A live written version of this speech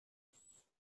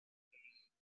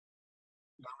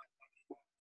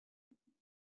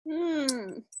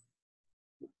Hmm.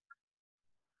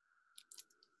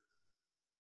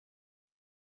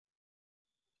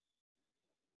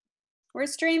 We're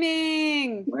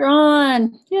streaming. We're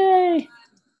on. Yay.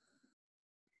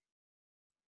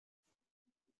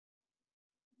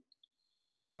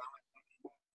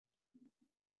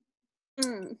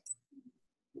 Hmm.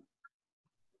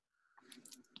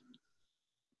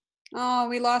 Oh,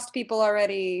 we lost people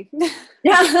already.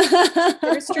 Yeah.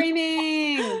 We're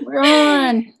streaming. We're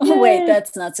on. Oh, wait, Yay.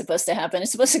 that's not supposed to happen.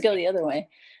 It's supposed to go the other way.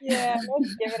 Yeah,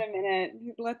 let's give it a minute.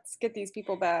 Let's get these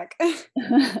people back.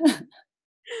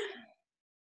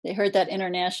 They heard that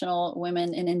International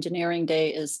Women in Engineering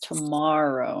Day is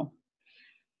tomorrow.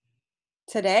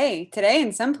 Today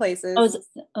in some places.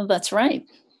 Oh, that's right.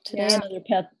 Today Yeah. in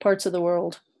other parts of the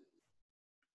world.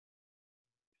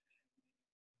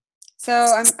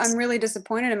 So I'm really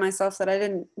disappointed in myself that I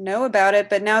didn't know about it.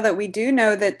 But now that we do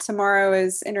know that tomorrow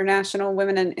is International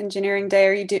Women in Engineering Day,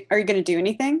 are you going to do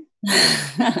anything?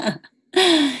 I'm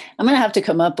going to have to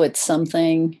come up with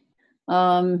something.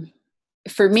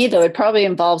 For me, though, it probably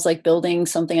involves like building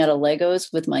something out of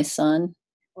Legos with my son.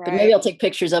 But maybe Right. I'll take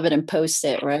pictures of it and post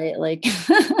it, right? Like,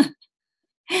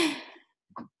 this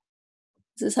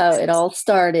is how it all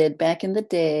started back in the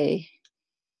day.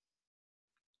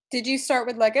 Did you start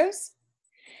with Legos?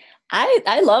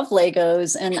 I love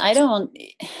Legos, and I don't.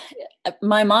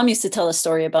 My mom used to tell a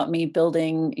story about me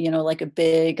building, like a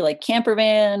big like camper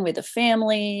van with a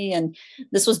family, and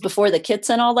this was before the kits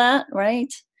and all that,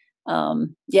 right?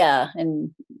 Yeah,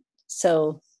 and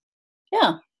so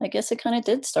yeah, I guess it kind of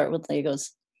did start with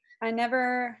Legos. I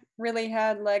never really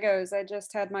had Legos. I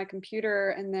just had my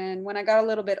computer. And then when I got a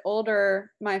little bit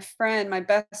older, my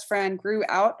best friend, grew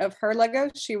out of her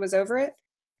Legos. She was over it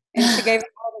and she gave them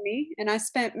all to me. And I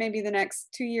spent maybe the next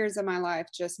 2 years of my life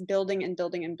just building and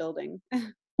building and building.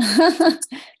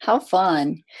 How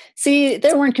fun. See,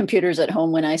 there weren't computers at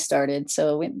home when I started,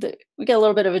 so we got a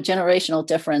little bit of a generational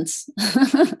difference.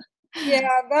 Yeah,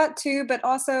 that too. But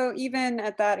also, even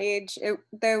at that age,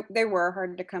 they were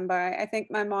hard to come by. I think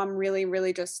my mom really,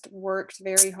 really just worked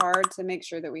very hard to make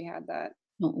sure that we had that.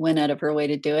 Went out of her way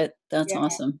to do it. That's Yeah.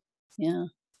 awesome. Yeah,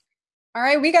 All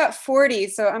right, we got 40.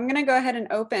 So I'm going to go ahead and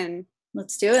open.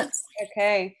 let's do it.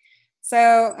 Okay.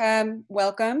 So,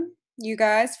 welcome, you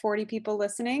guys, 40 people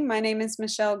listening. My name is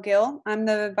Michelle Gill. I'm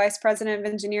the Vice President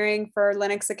of Engineering for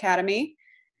Linux Academy.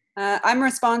 I'm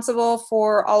responsible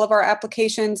for all of our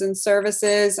applications and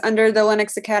services under the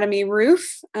Linux Academy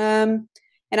roof. And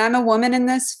I'm a woman in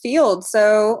this field.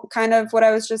 So, kind of what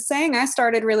I was just saying, I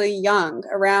started really young,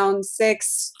 around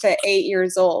 6 to 8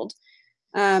 years old.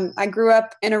 I grew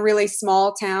up in a really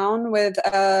small town with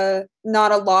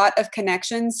not a lot of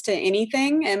connections to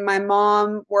anything. And my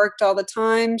mom worked all the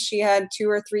time. She had 2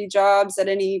 or 3 jobs at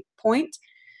any point.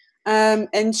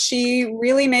 And she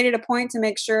really made it a point to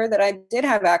make sure that I did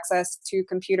have access to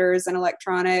computers and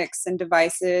electronics and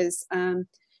devices. And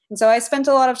so I spent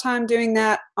a lot of time doing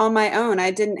that on my own. I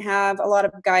didn't have a lot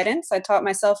of guidance. I taught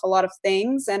myself a lot of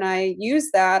things, and I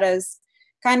used that as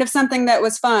kind of something that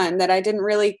was fun that I didn't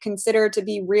really consider to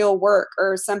be real work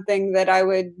or something that I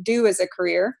would do as a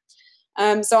career.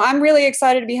 So I'm really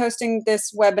excited to be hosting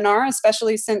this webinar,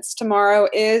 especially since tomorrow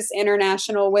is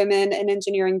International Women in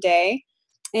Engineering Day.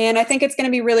 And I think it's going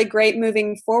to be really great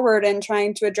moving forward and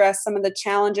trying to address some of the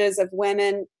challenges of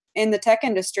women in the tech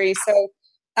industry. So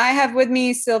I have with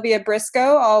me Silvia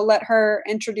Briscoe. I'll let her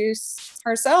introduce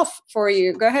herself for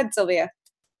you. Go ahead, Silvia.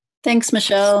 Thanks,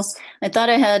 Michelle. I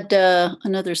thought I had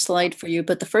another slide for you,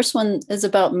 but the first one is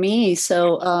about me.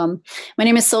 So my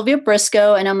name is Silvia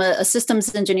Briscoe, and I'm a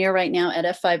systems engineer right now at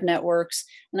F5 Networks.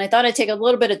 And I thought I'd take a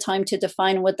little bit of time to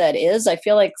define what that is. I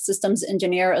feel like systems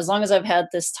engineer, as long as I've had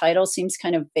this title, seems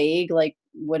kind of vague. Like,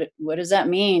 what does that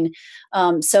mean?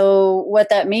 So what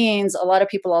that means, a lot of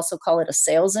people also call it a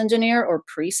sales engineer or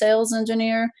pre-sales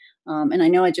engineer. And I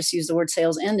know I just used the word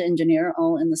sales and engineer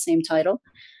all in the same title.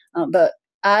 But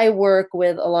I work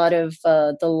with a lot of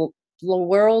the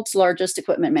world's largest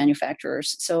equipment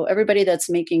manufacturers. So everybody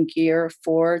that's making gear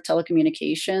for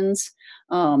telecommunications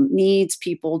needs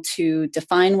people to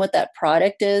define what that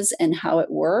product is and how it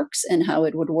works and how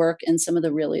it would work in some of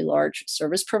the really large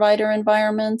service provider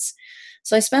environments.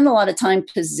 So I spend a lot of time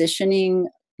positioning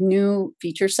new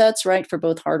feature sets, right, for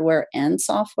both hardware and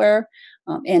software,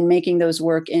 and making those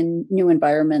work in new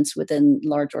environments within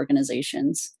large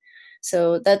organizations.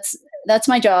 So that's that's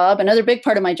my job. Another big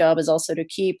part of my job is also to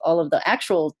keep all of the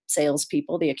actual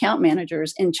salespeople, the account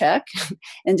managers, in check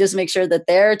and just make sure that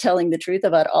they're telling the truth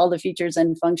about all the features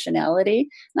and functionality.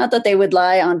 Not that they would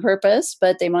lie on purpose,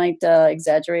 but they might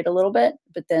exaggerate a little bit.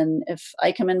 But then if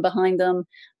I come in behind them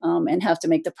and have to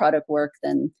make the product work,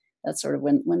 then that's sort of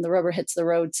when the rubber hits the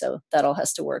road. So that all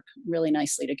has to work really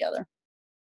nicely together.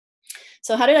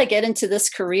 So how did I get into this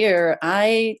career?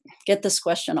 I get this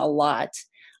question a lot.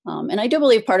 And I do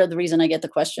believe part of the reason I get the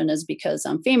question is because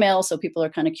I'm female. So people are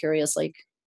kind of curious, like,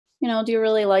 do you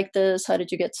really like this? How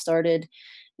did you get started?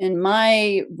 And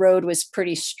my road was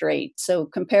pretty straight. So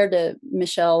compared to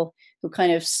Michelle, who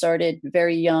kind of started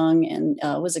very young and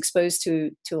was exposed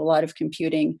to a lot of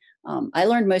computing, I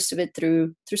learned most of it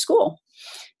through school.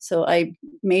 So I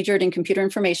majored in computer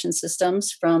information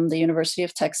systems from the University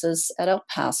of Texas at El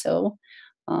Paso.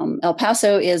 El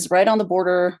Paso is right on the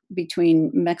border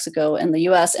between Mexico and the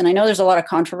US. And I know there's a lot of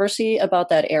controversy about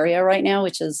that area right now,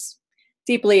 which is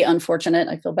deeply unfortunate.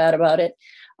 I feel bad about it.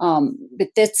 But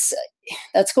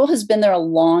that school has been there a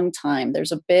long time.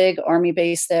 There's a big Army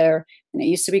base there, and it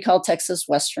used to be called Texas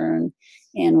Western.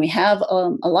 And we have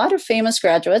a lot of famous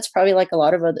graduates, probably like a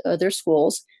lot of other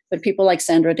schools, but people like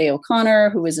Sandra Day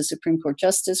O'Connor, who was a Supreme Court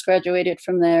justice, graduated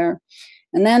from there.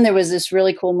 And then there was this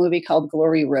really cool movie called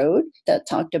Glory Road that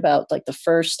talked about like the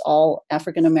first all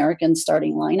African-American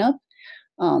starting lineup.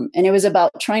 And it was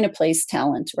about trying to place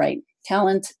talent, right?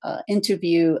 Talent into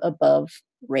view above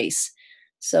race.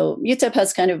 So UTEP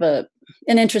has kind of an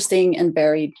interesting and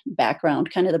varied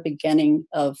background, kind of the beginning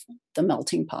of the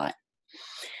melting pot.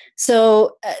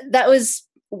 So that was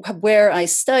where I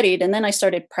studied. And then I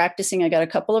started practicing. I got a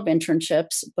couple of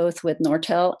internships, both with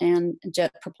Nortel and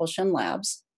Jet Propulsion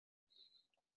Labs.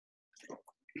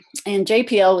 And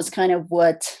JPL was kind of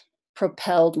what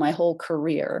propelled my whole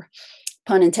career,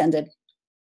 pun intended,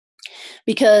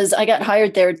 because I got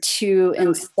hired there to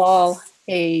install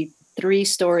a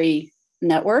 3-story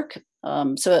network. A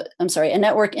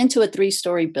network into a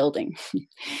 3-story building.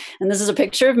 And this is a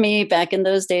picture of me back in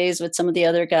those days with some of the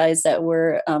other guys that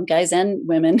were guys and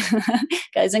women,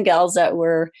 guys and gals that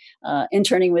were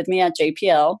interning with me at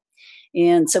JPL.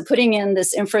 And so putting in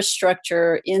this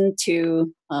infrastructure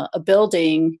into a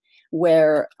building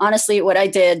where, honestly, what I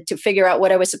did to figure out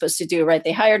what I was supposed to do, right?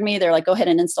 They hired me. They're like, go ahead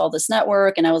and install this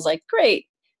network. And I was like, great.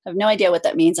 I have no idea what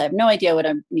that means. I have no idea what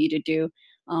I need to do.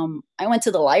 I went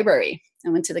to the library. I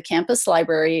went to the campus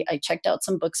library. I checked out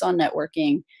some books on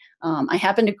networking. I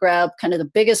happened to grab kind of the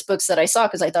biggest books that I saw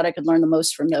because I thought I could learn the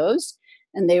most from those.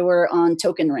 And they were on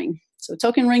token ring. So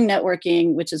token ring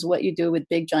networking, which is what you do with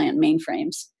big giant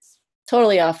mainframes.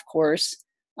 Totally off course.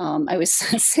 I was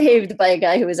saved by a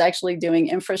guy who was actually doing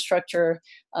infrastructure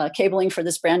cabling for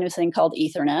this brand new thing called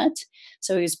Ethernet.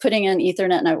 So he was putting an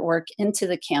Ethernet network into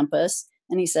the campus.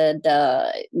 And he said,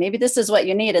 maybe this is what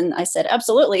you need. And I said,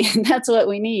 absolutely, that's what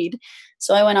we need.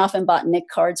 So I went off and bought NIC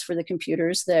cards for the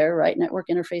computers there, right? Network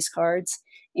interface cards,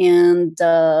 and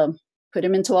put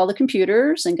them into all the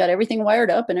computers and got everything wired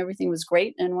up, and everything was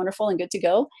great and wonderful and good to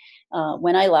go.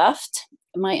 When I left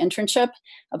my internship,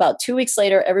 about 2 weeks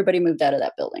later, everybody moved out of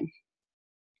that building.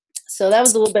 So that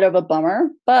was a little bit of a bummer,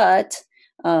 but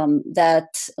that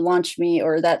launched me,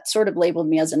 or that sort of labeled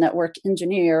me as a network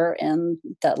engineer, and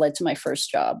that led to my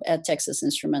first job at Texas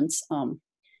Instruments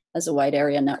as a wide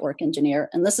area network engineer.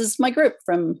 And this is my group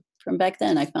from back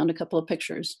then. I found a couple of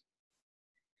pictures.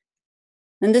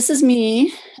 And this is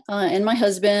me and my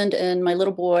husband and my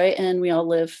little boy, and we all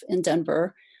live in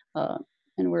Denver.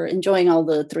 And we're enjoying all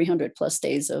the 300 plus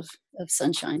days of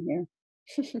sunshine here.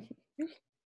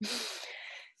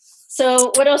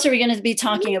 So what else are we going to be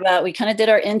talking about? We kind of did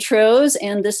our intros,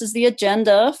 and this is the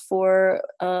agenda for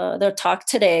the talk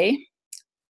today.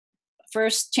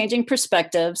 First, changing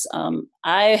perspectives.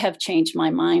 I have changed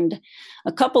my mind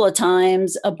a couple of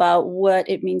times about what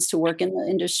it means to work in the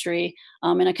industry.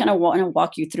 And I kind of want to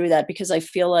walk you through that because I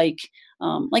feel like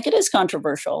it is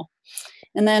controversial.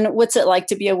 And then what's it like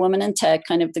to be a woman in tech,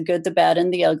 kind of the good, the bad,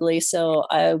 and the ugly. So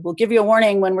I will give you a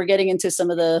warning when we're getting into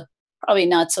some of the probably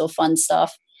not so fun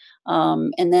stuff.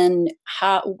 And then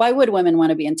why would women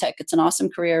want to be in tech? It's an awesome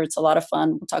career. It's a lot of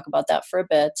fun. We'll talk about that for a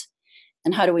bit.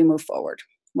 And how do we move forward?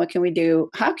 What can we do?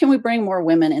 How can we bring more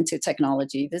women into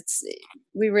technology?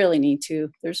 We really need to.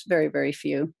 There's very, very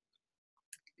few.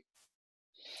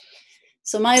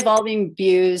 So my evolving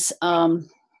views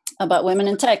about women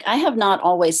in tech. I have not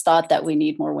always thought that we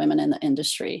need more women in the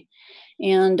industry.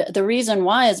 And the reason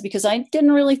why is because I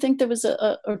didn't really think there was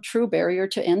a true barrier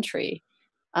to entry.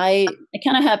 I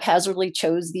kind of haphazardly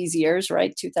chose these years,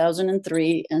 right?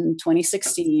 2003 and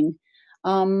 2016.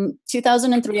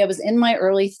 2003, I was in my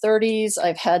early 30s.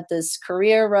 I've had this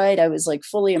career, right? I was like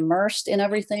fully immersed in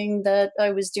everything that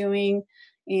I was doing.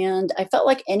 And I felt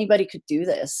like anybody could do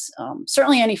this.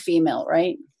 Certainly any female,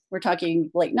 right? We're talking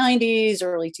late 90s,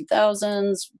 early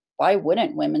 2000s. Why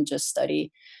wouldn't women just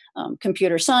study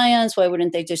computer science? Why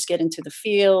wouldn't they just get into the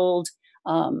field?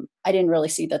 I didn't really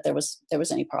see that there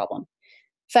was any problem.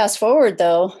 Fast forward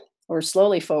though, or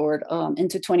slowly forward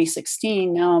into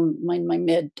 2016. Now I'm in my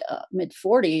mid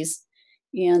 40s,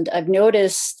 and I've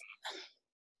noticed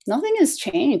nothing has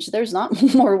changed. There's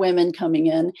not more women coming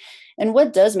in. And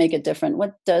what does make it different?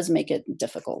 What does make it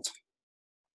difficult?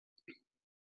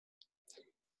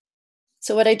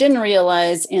 So what I didn't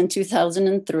realize in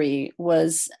 2003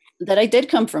 was that I did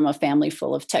come from a family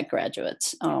full of tech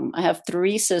graduates. I have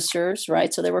three sisters,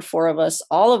 right? So there were four of us.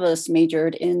 All of us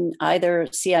majored in either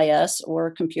CIS or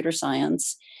computer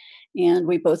science, and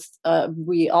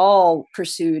we all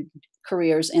pursued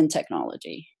careers in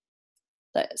technology.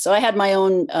 So I had my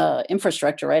own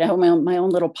infrastructure, right? I had my own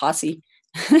little posse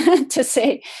to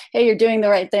say, "Hey, you're doing the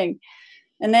right thing."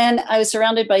 And then I was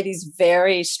surrounded by these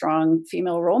very strong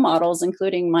female role models,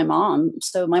 including my mom.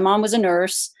 So my mom was a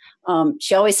nurse.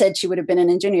 She always said she would have been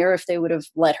an engineer if they would have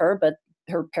let her, but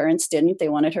her parents didn't. They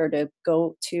wanted her to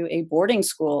go to a boarding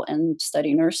school and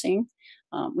study nursing,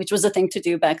 which was a thing to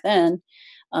do back then.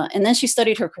 And then she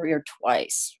studied her career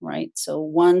twice, right? So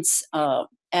once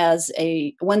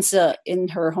in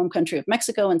her home country of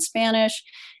Mexico in Spanish,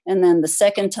 and then the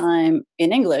second time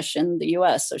in English in the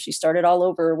US. So she started all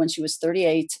over when she was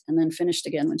 38 and then finished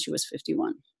again when she was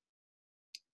 51.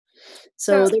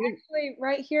 So So actually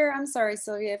right here, I'm sorry,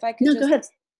 Silvia, if I could no, go just, ahead.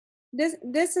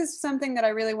 this is something that I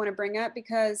really want to bring up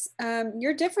because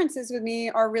your differences with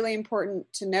me are really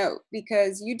important to note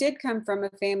because you did come from a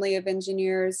family of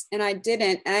engineers and I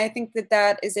didn't. And I think that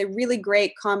that is a really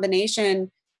great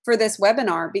combination for this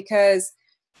webinar because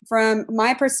from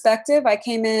my perspective, I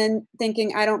came in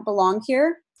thinking I don't belong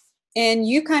here. And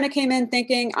you kind of came in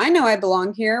thinking, I know I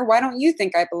belong here. Why don't you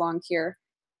think I belong here?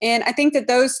 And I think that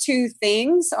those two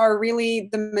things are really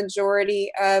the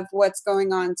majority of what's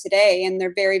going on today. And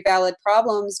they're very valid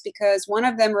problems because one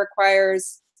of them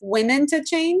requires women to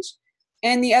change,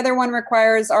 and the other one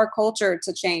requires our culture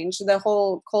to change, the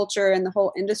whole culture and the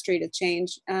whole industry to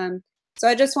change. So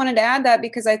I just wanted to add that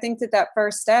because I think that that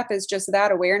first step is just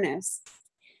that awareness.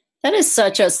 That is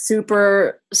such a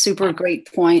super, super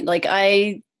great point.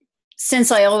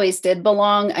 Since I always did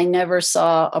belong, I never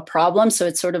saw a problem. So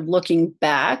it's sort of looking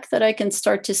back that I can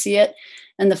start to see it.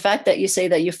 And the fact that you say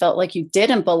that you felt like you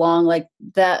didn't belong, like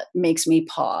that makes me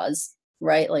pause,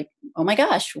 right? Like, oh my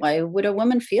gosh, why would a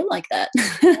woman feel like that? Yeah,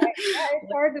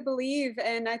 it's hard to believe.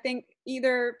 And I think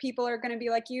either people are going to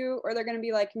be like you or they're going to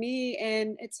be like me.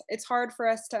 And it's hard for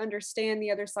us to understand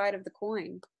the other side of the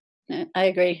coin. I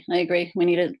agree. We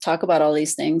need to talk about all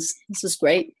these things. This is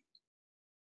great.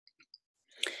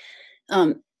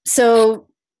 So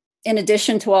in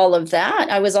addition to all of that,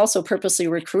 I was also purposely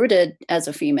recruited as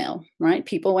a female, right?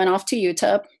 People went off to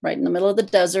UTEP right in the middle of the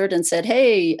desert and said,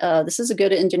 hey, this is a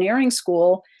good engineering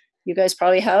school. You guys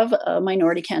probably have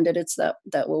minority candidates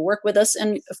that will work with us.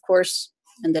 And of course,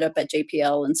 ended up at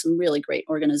JPL and some really great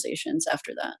organizations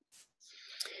after that.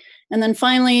 And then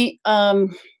finally,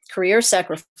 career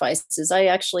sacrifices. I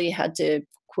actually had to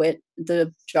quit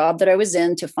the job that I was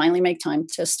in to finally make time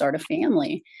to start a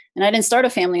family. And I didn't start a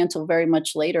family until very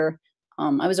much later.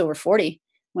 I was over 40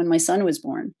 when my son was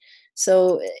born.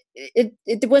 So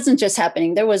it wasn't just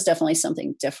happening. There was definitely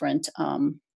something different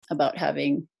about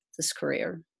having this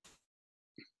career.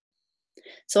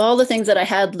 So all the things that I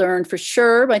had learned for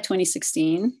sure by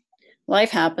 2016,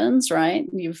 life happens, right?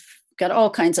 You've got all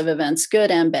kinds of events,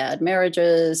 good and bad,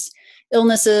 marriages,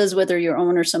 illnesses, whether your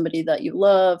own or somebody that you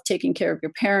love, taking care of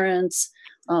your parents,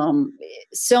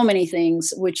 so many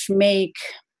things which make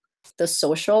the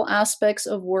social aspects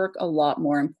of work a lot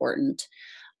more important.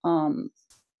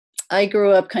 I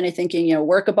grew up kind of thinking,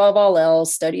 work above all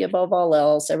else, study above all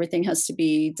else, everything has to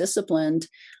be disciplined.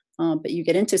 But you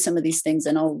get into some of these things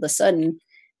and all of a sudden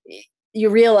you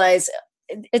realize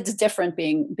it's different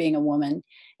being a woman.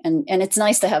 And it's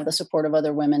nice to have the support of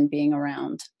other women being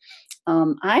around.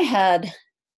 I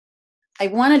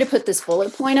wanted to put this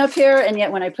bullet point up here, and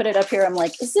yet when I put it up here, I'm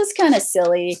like, is this kind of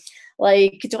silly?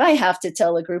 Like, do I have to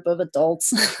tell a group of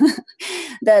adults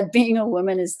that being a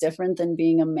woman is different than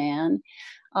being a man?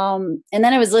 And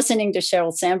then I was listening to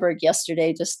Sheryl Sandberg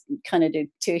yesterday, just kind of to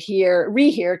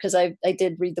rehear, because I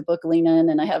did read the book Lean In,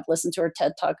 and I have listened to her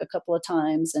TED Talk a couple of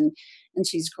times, and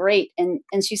she's great. And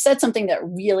she said something that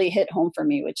really hit home for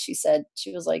me, which she said,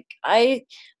 she was like, I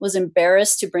was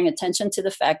embarrassed to bring attention to the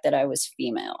fact that I was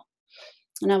female.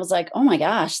 And I was like, oh my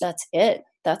gosh, that's it.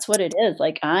 That's what it is.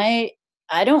 Like, I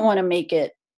don't want to make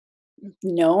it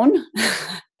known.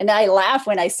 And I laugh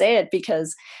when I say it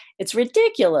because it's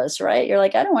ridiculous, right? You're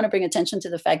like, I don't want to bring attention to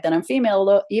the fact that I'm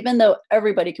female, even though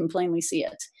everybody can plainly see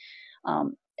it.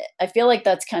 Um, I feel like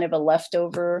that's kind of a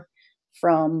leftover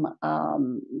from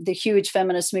the huge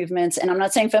feminist movements. And I'm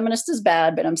not saying feminist is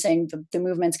bad, but I'm saying the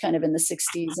movements kind of in the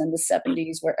 60s and the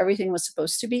 70s where everything was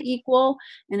supposed to be equal.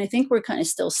 And I think we're kind of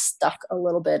still stuck a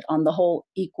little bit on the whole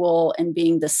equal and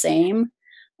being the same.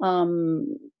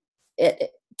 Um,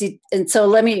 and so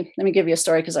let me give you a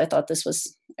story because I thought this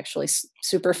was actually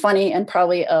super funny and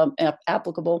probably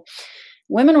applicable.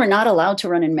 Women were not allowed to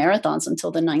run in marathons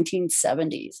until the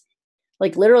 1970s.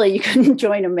 Like literally, you couldn't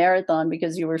join a marathon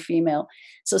because you were female.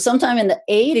 So sometime in the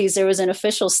 80s, there was an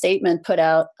official statement put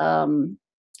out, and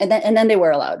then they were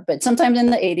allowed. But sometime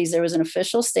in the 80s, there was an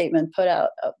official statement put out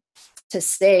to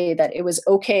say that it was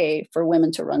okay for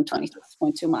women to run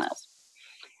 26.2 miles.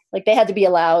 Like they had to be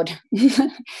allowed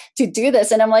to do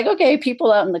this. And I'm like, okay,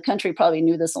 people out in the country probably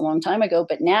knew this a long time ago,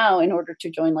 but now in order to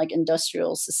join like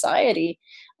industrial society,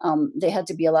 they had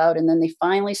to be allowed. And then they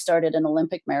finally started an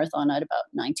Olympic marathon at about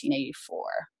 1984.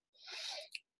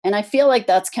 And I feel like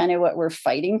that's kind of what we're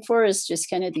fighting for, is just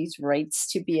kind of these rights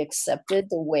to be accepted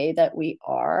the way that we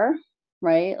are,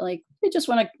 right? Like we just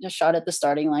want a shot at the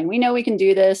starting line. We know we can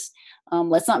do this.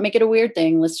 Let's not make it a weird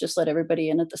thing. Let's just let everybody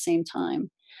in at the same time.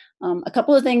 A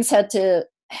couple of things had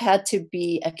to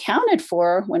be accounted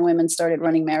for when women started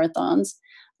running marathons.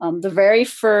 The very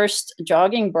first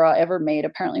jogging bra ever made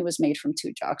apparently was made from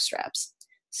 2 jock straps.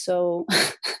 So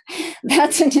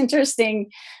that's an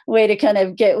interesting way to kind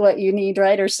of get what you need,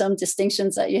 right? Or some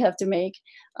distinctions that you have to make.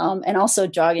 And also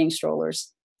jogging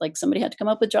strollers. Like somebody had to come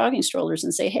up with jogging strollers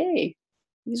and say, hey,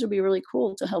 these would be really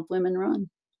cool to help women run.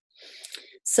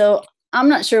 So I'm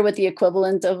not sure what the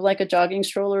equivalent of like a jogging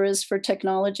stroller is for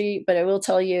technology, but I will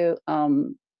tell you,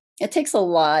 it takes a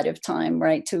lot of time,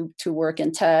 right, to work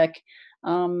in tech.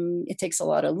 It takes a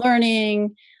lot of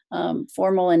learning,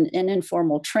 formal and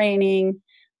informal training.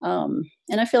 And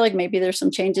I feel like maybe there's some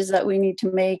changes that we need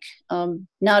to make,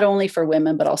 not only for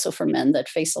women, but also for men that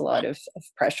face a lot of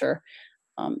pressure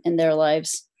in their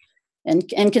lives and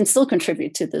can still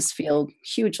contribute to this field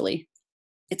hugely.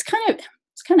 It's kind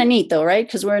of neat though, right?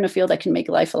 Because we're in a field that can make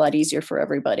life a lot easier for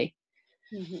everybody.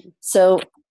 Mm-hmm. So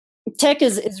tech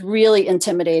is really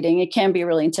intimidating. It can be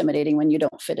really intimidating when you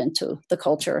don't fit into the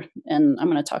culture. And I'm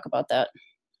going to talk about that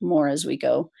more as we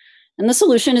go. And the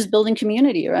solution is building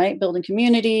community, right? Building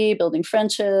community, building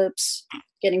friendships,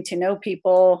 getting to know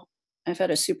people. I've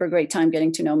had a super great time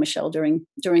getting to know Michelle during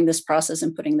this process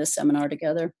and putting this seminar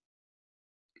together.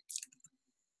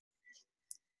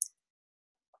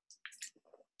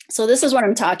 So this is what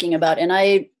I'm talking about. And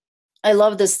I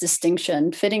love this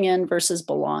distinction, fitting in versus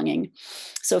belonging.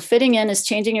 So fitting in is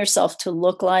changing yourself to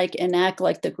look like and act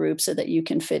like the group so that you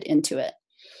can fit into it.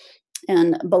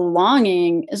 And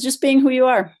belonging is just being who you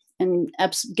are and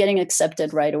getting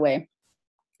accepted right away.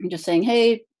 I'm just saying,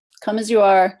 hey, come as you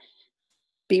are,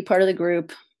 be part of the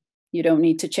group. You don't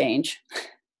need to change.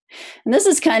 And this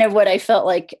is kind of what I felt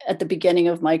like at the beginning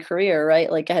of my career,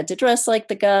 right? Like I had to dress like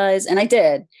the guys, and I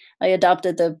did. I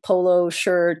adopted the polo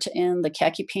shirt and the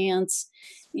khaki pants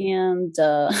and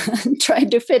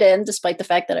tried to fit in despite the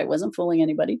fact that I wasn't fooling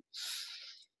anybody.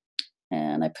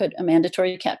 And I put a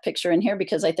mandatory cat picture in here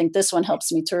because I think this one helps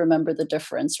me to remember the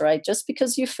difference, right? Just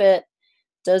because you fit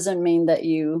doesn't mean that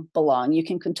you belong. You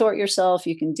can contort yourself.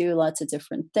 You can do lots of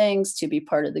different things to be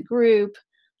part of the group.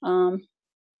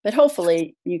 But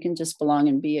hopefully you can just belong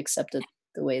and be accepted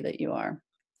the way that you are.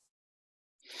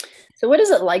 So what is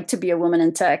it like to be a woman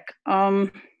in tech?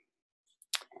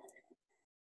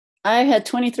 I had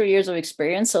 23 years of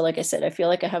experience. So like I said, I feel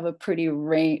like I have a pretty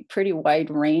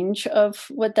wide range of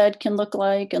what that can look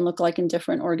like in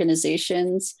different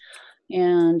organizations.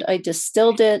 And I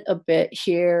distilled it a bit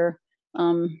here.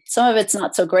 Some of it's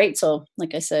not so great. So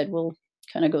like I said, we'll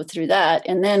kind of go through that.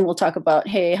 And then we'll talk about,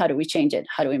 hey, how do we change it?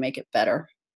 How do we make it better?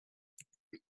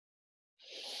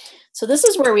 So this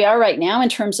is where we are right now in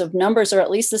terms of numbers, or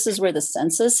at least this is where the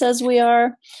census says we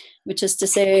are, which is to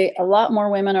say a lot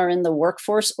more women are in the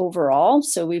workforce overall.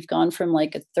 So we've gone from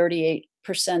like a 38%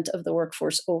 of the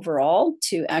workforce overall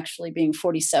to actually being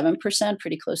 47%,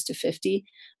 pretty close to 50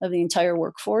 of the entire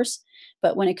workforce.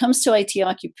 But when it comes to IT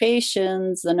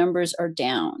occupations, the numbers are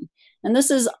down. And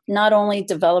this is not only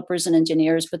developers and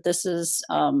engineers, but this is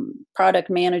product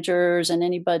managers and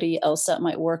anybody else that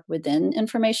might work within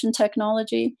information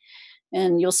technology.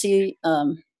 And you'll see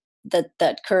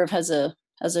that curve has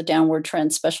a downward trend,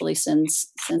 especially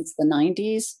since the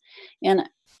 90s. And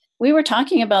we were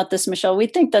talking about this, Michelle. We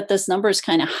think that this number is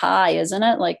kind of high, isn't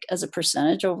it? Like as a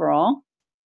percentage overall.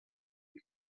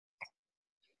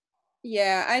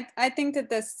 Yeah, I think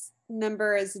that this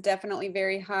number is definitely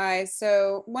very high.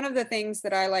 So one of the things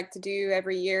that I like to do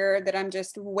every year that I'm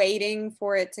just waiting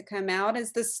for it to come out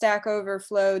is the Stack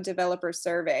Overflow Developer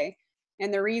Survey.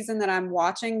 And the reason that I'm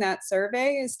watching that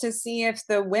survey is to see if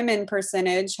the women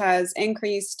percentage has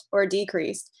increased or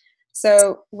decreased.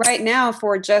 So right now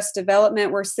for just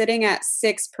development, we're sitting at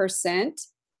 6%.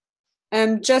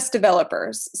 Just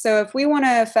developers. So if we want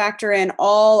to factor in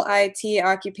all IT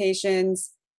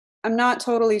occupations, I'm not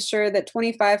totally sure that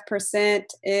 25%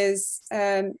 is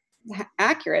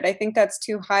accurate. I think that's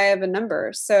too high of a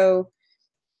number. So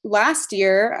last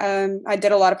year, I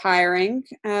did a lot of hiring.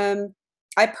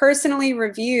 I personally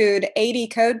reviewed 80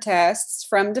 code tests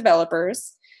from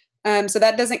developers. So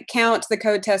that doesn't count the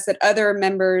code tests that other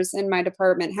members in my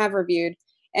department have reviewed.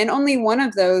 And only one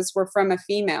of those were from a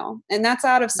female. And that's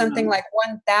out of something like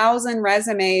 1,000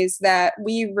 resumes that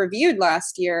we reviewed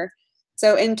last year.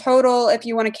 So in total, if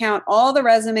you want to count all the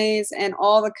resumes and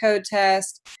all the code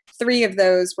tests, 3 of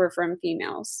those were from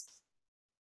females.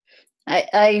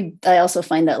 I also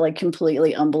find that like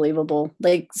completely unbelievable,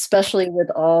 like especially with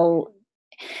all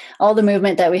the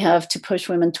movement that we have to push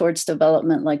women towards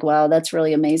development. Like, wow, that's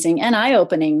really amazing and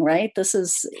eye-opening, right? This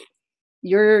is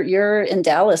you're in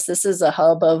Dallas. This is a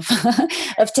hub of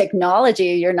of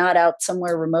technology. You're not out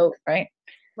somewhere remote, right?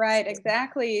 Right,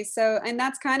 exactly. So, and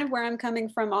that's kind of where I'm coming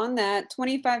from on that.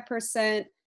 25%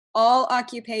 all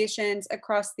occupations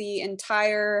across the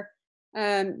entire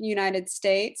United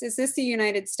States. Is this the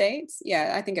United States?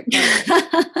 Yeah, I think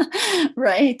it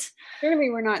right. Clearly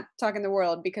we're not talking the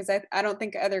world because I don't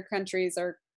think other countries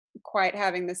are quite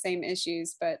having the same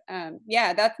issues. But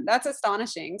yeah, that's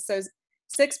astonishing. So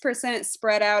 6%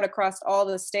 spread out across all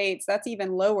the states. That's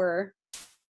even lower.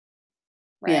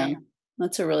 Right. Yeah.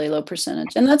 That's a really low percentage.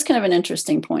 And that's kind of an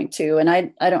interesting point too. And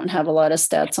I don't have a lot of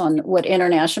stats on what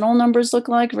international numbers look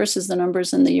like versus the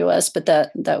numbers in the US, but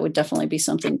that would definitely be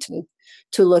something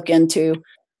to look into,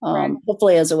 Right.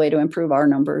 hopefully as a way to improve our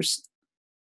numbers.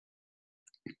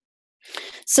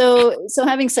 So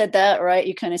having said that, right,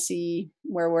 you kind of see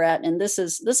where we're at. And this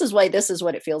is why this is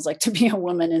what it feels like to be a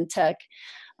woman in tech.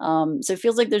 So it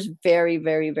feels like there's very,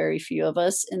 very, very few of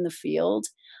us in the field.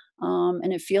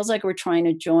 And it feels like we're trying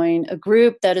to join a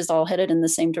group that is all headed in the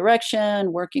same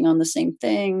direction, working on the same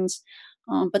things,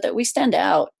 but that we stand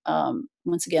out.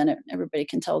 Once again, everybody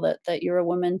can tell that you're a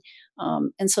woman.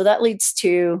 And so that leads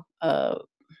to a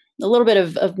little bit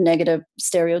of negative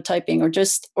stereotyping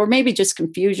or maybe just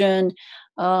confusion.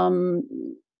 So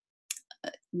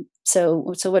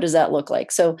what does that look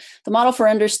like? So the model for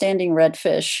understanding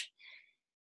redfish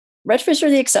are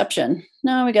the exception.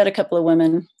 No, we got a couple of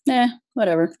women.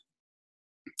 Whatever.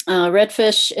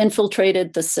 Redfish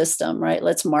infiltrated the system, right?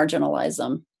 Let's marginalize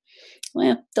them.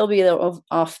 Well, they'll be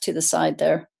off to the side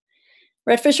there.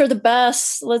 Redfish are the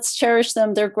best. Let's cherish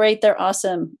them. They're great. They're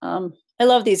awesome. I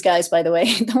love these guys, by the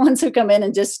way, the ones who come in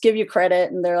and just give you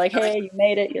credit and they're like, hey, you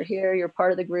made it. You're here. You're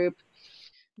part of the group.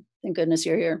 Thank goodness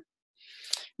you're here.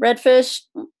 Redfish,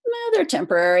 they're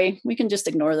temporary. We can just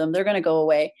ignore them. They're going to go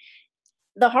away.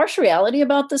 The harsh reality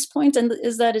about this point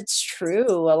is that it's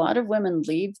true. A lot of women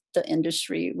leave the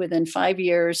industry within 5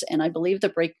 years, and I believe the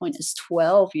break point is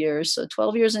 12 years. So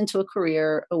 12 years into a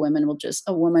career, a woman will just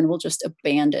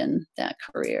abandon that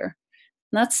career.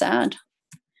 And that's sad.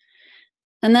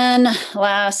 And then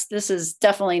last, this is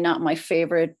definitely not my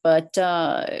favorite, but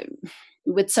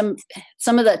with some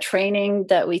of that training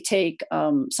that we take,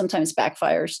 sometimes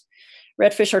backfires.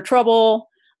 Redfish are trouble.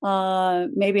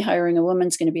 Maybe hiring a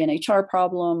woman's going to be an HR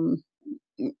problem.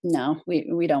 No,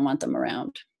 we don't want them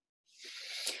around.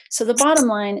 So the bottom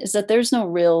line is that there's no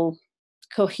real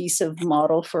cohesive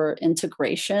model for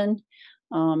integration.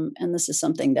 And this is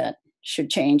something that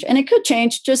should change. And it could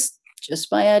change just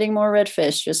by adding more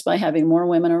redfish, just by having more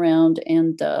women around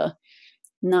and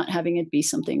not having it be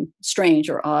something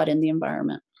strange or odd in the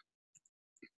environment.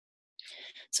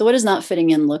 So what does not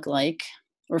fitting in look like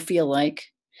or feel like?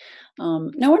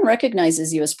 No one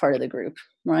recognizes you as part of the group,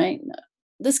 right?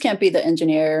 This can't be the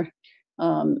engineer.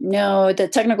 No, the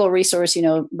technical resource,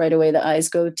 right away the eyes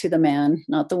go to the man,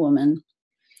 not the woman.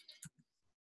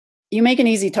 You make an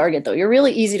easy target, though. You're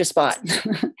really easy to spot.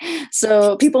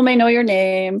 So people may know your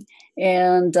name,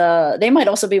 and they might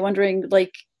also be wondering,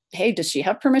 like, hey, does she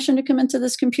have permission to come into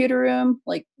this computer room?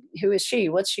 Like, who is she?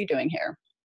 What's she doing here?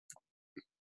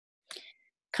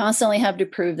 Constantly have to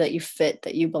prove that you fit,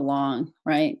 that you belong,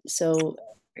 right? So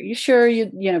are you sure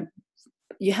you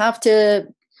have to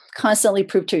constantly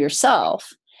prove to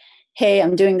yourself hey,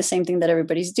 I'm doing the same thing that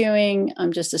everybody's doing.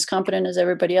 I'm just as competent as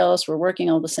everybody else. We're working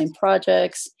all the same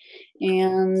projects,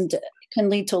 and can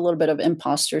lead to a little bit of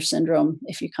imposter syndrome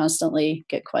if you constantly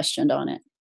get questioned on it.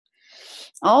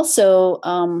 Also,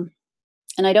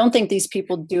 and I don't think these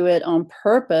people do it on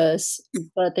purpose,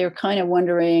 but they're kind of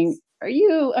wondering, are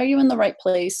you in the right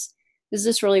place? Is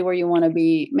this really where you want to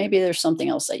be? Maybe there's something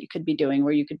else that you could be doing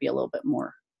where you could be a little bit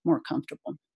more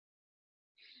comfortable.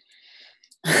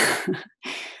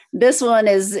 This one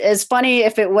is funny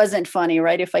if it wasn't funny,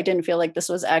 right? If I didn't feel like this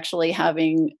was actually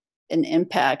having an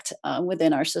impact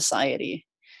within our society.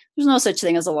 There's no such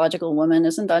thing as a logical woman.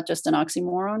 Isn't that just an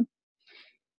oxymoron?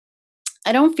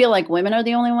 I don't feel like women are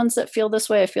the only ones that feel this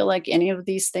way. I feel like any of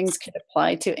these things could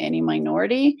apply to any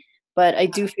minority, but I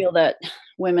do feel that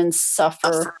women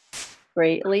suffer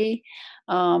greatly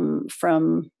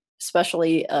from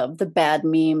especially the bad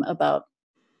meme about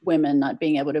women not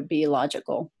being able to be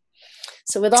logical.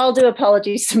 So, with all due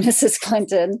apologies to Mrs.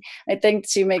 Clinton, I think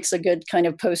she makes a good kind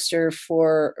of poster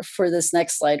for this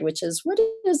next slide, which is what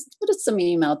is the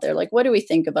meme out there? Like, what do we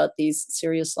think about these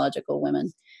serious logical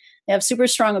women? They have super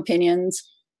strong opinions.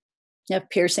 They have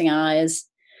piercing eyes.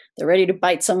 They're ready to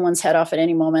bite someone's head off at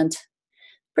any moment.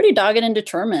 Pretty dogged and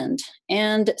determined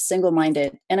and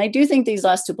single-minded. And I do think these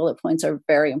last two bullet points are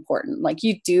very important. Like,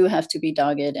 you do have to be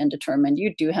dogged and determined.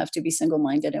 You do have to be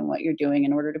single-minded in what you're doing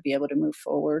in order to be able to move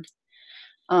forward.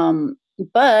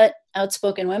 But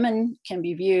outspoken women can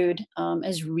be viewed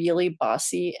as really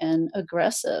bossy and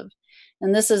aggressive.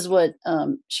 And this is what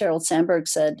Sheryl Sandberg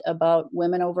said about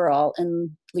women overall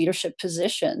in leadership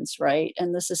positions, right?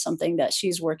 And this is something that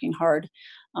she's working hard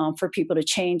for people to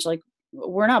change. Like,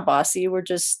 we're not bossy, we're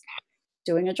just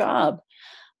doing a job.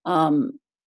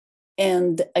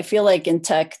 And I feel like in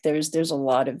tech, there's a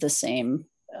lot of the same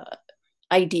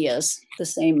ideas, the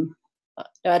same.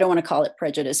 I don't want to call it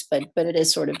prejudice, but it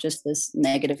is sort of just this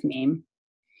negative meme.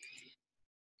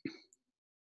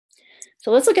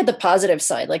 So let's look at the positive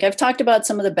side. Like, I've talked about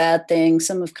some of the bad things,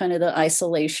 some of kind of the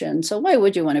isolation. So why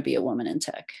would you want to be a woman in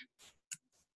tech?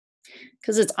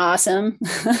 Because it's awesome.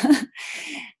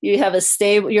 You're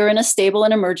in a stable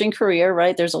and emerging career,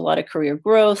 right? There's a lot of career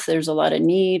growth. There's a lot of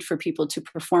need for people to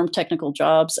perform technical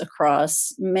jobs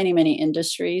across many, many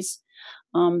industries.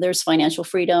 There's financial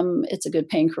freedom. It's a good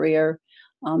paying career.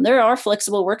 There are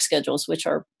flexible work schedules, which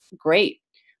are great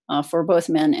for both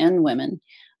men and women.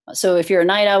 So if you're a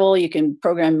night owl, you can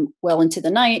program well into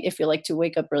the night. If you like to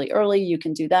wake up really early, you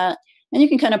can do that. And you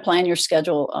can kind of plan your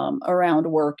schedule around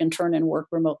work and turn in work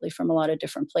remotely from a lot of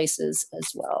different places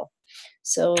as well.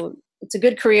 So it's a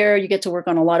good career. You get to work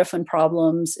on a lot of fun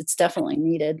problems. It's definitely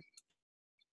needed.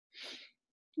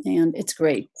 And it's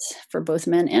great for both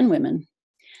men and women.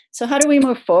 So how do we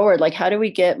move forward? Like, how do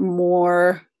we get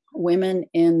more women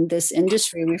in this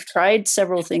industry? We've tried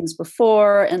several things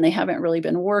before and they haven't really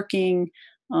been working.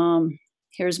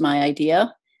 Here's my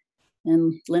idea.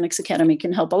 And Linux Academy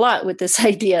can help a lot with this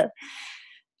idea.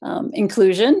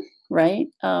 Inclusion, right?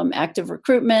 Active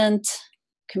recruitment,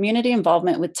 community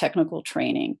involvement with technical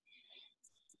training.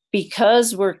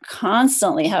 Because we're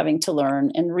constantly having to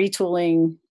learn and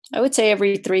retooling, I would say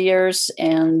every 3 years,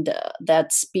 and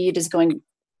that speed is going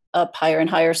up higher and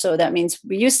higher. So that means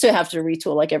we used to have to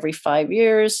retool like every 5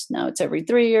 years. Now it's every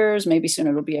 3 years. Maybe soon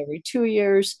it'll be every 2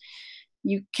 years.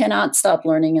 You cannot stop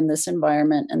learning in this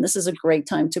environment. And this is a great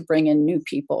time to bring in new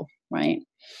people, right?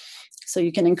 So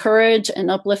you can encourage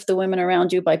and uplift the women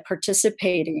around you by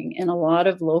participating in a lot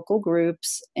of local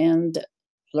groups and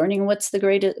learning what's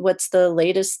the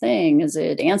latest thing. Is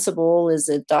it Ansible? Is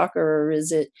it Docker?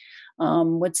 Is it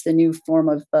what's the new form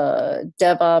of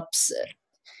DevOps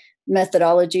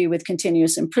methodology with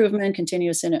continuous improvement,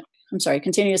 continuous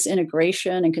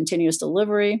integration, and continuous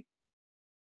delivery?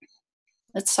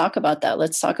 Let's talk about that.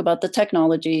 Let's talk about the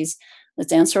technologies.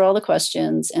 Let's answer all the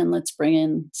questions, and let's bring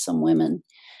in some women.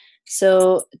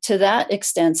 So to that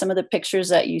extent, some of the pictures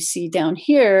that you see down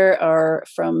here are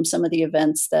from some of the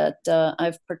events that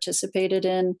I've participated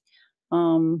in.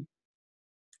 Kind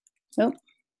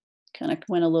of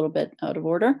went a little bit out of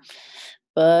order,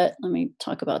 but let me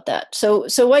talk about that. So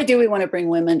why do we want to bring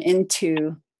women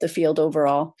into the field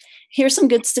overall? Here's some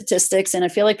good statistics, and I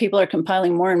feel like people are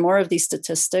compiling more and more of these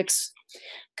statistics.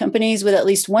 Companies with at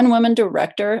least one woman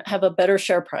director have a better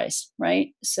share price,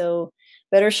 right? So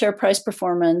better share price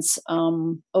performance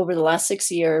over the last 6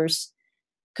 years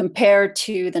compared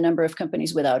to the number of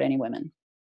companies without any women.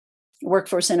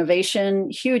 Workforce innovation,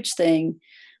 huge thing.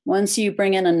 Once you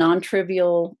bring in a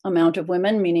non-trivial amount of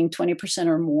women, meaning 20%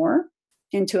 or more,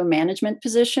 into a management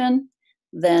position,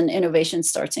 then innovation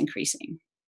starts increasing.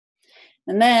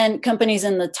 And then companies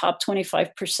in the top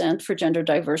 25% for gender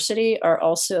diversity are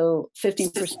also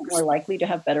 15% more likely to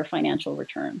have better financial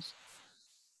returns.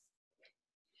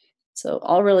 So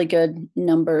all really good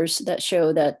numbers that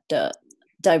show that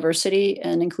diversity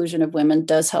and inclusion of women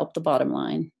does help the bottom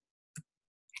line.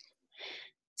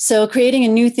 So creating a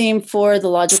new theme for the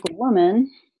logical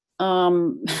woman.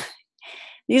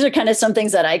 These are kind of some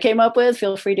things that I came up with.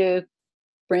 Feel free to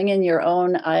bring in your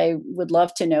own. I would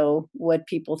love to know what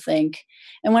people think.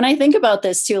 And when I think about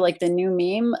this too, like the new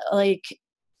meme, like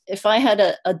if I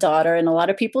had a daughter, and a lot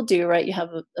of people do, right? You have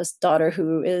a daughter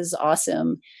who is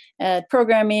awesome at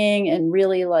programming and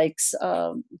really likes,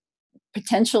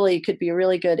 potentially could be a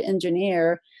really good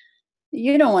engineer.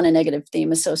 You don't want a negative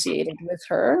theme associated with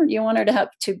her. You want her to have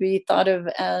to be thought of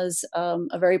as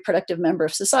a very productive member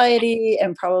of society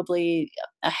and probably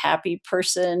a happy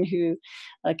person who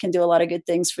can do a lot of good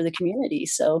things for the community.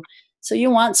 So you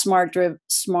want smart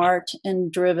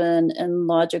and driven and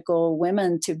logical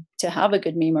women to have a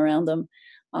good meme around them.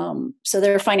 So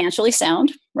they're financially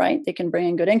sound, right? They can bring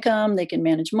in good income. They can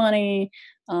manage money.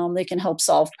 They can help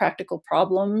solve practical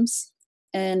problems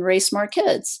and raise smart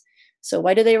kids. So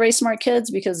why do they raise smart kids?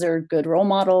 Because they're good role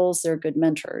models, they're good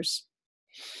mentors.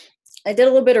 I did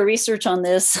a little bit of research on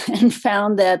this and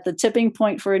found that the tipping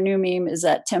point for a new meme is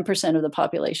at 10% of the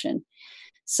population.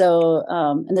 So,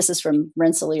 and this is from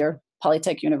Rensselaer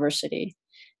Polytech University.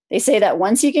 They say that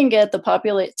once you can get the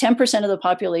 10% of the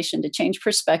population to change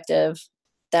perspective,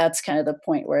 that's kind of the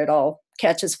point where it all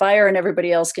catches fire and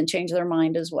everybody else can change their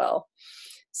mind as well.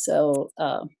 So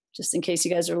just in case you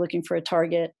guys are looking for a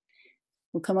target,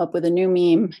 we'll come up with a new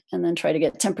meme and then try to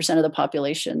get 10% of the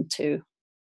population to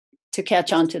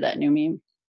catch on to that new meme.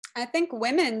 I think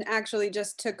women actually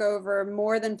just took over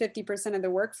more than 50% of the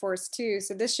workforce too.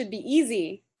 So this should be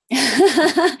easy.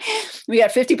 We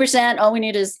got 50%. All we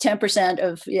need is 10%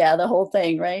 of, the whole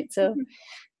thing, right? So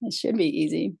it should be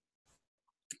easy.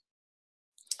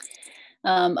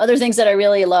 Other things that I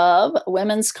really love,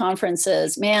 women's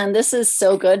conferences. Man, this is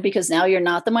so good because now you're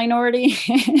not the minority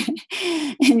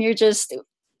and you're just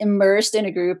immersed in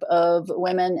a group of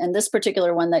women. And this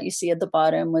particular one that you see at the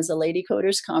bottom was a Lady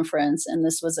Coders Conference. And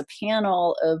this was a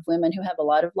panel of women who have a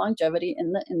lot of longevity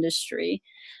in the industry.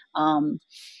 And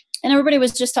everybody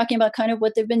was just talking about kind of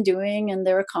what they've been doing and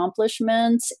their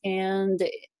accomplishments. And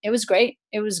it was great.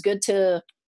 It was good to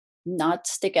not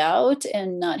stick out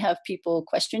and not have people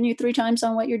question you 3 times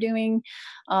on what you're doing.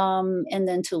 And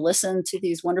then to listen to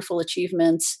these wonderful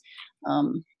achievements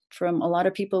from a lot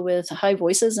of people with high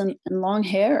voices and long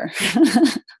hair.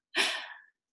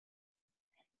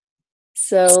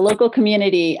 So local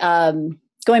community,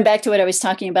 going back to what I was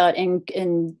talking about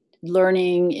in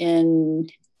learning in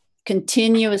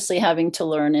continuously having to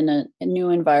learn in a new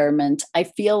environment, I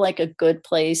feel like a good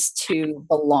place to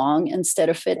belong instead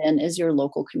of fit in is your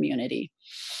local community.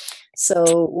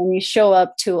 So when you show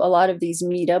up to a lot of these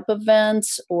meetup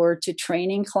events or to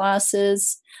training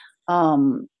classes,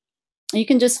 you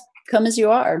can just come as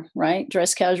you are, right?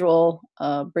 Dress casual,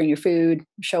 bring your food,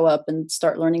 show up and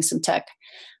start learning some tech.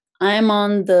 I'm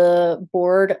on the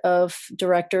board of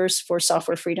directors for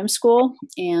Software Freedom School.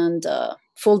 And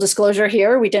full disclosure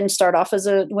here, we didn't start off as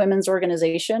a women's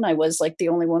organization. I was like the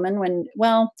only woman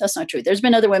well, that's not true. There's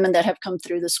been other women that have come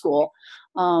through the school,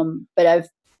 but I've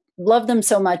loved them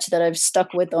so much that I've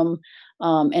stuck with them.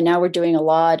 And now we're doing a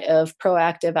lot of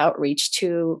proactive outreach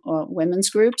to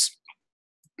women's groups,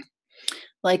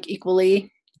 like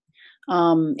equally.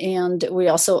 And we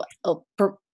also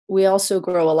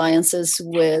grow alliances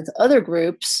with other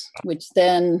groups, which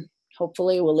then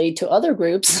hopefully will lead to other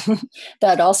groups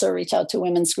that also reach out to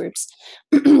women's groups.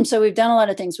 So we've done a lot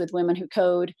of things with Women Who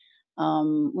Code.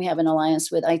 We have an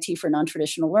alliance with IT for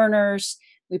Non-Traditional Learners.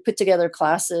 We put together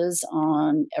classes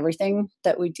on everything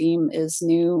that we deem is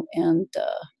new and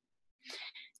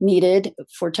needed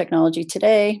for technology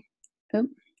today. Oops,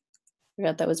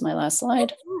 forgot that was my last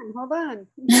slide. Hold on.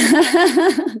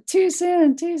 Too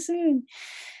soon.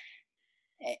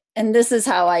 And this is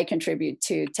how I contribute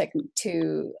to tech,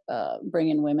 to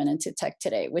bringing women into tech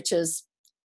today, which is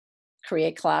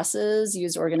create classes,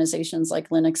 use organizations like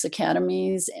Linux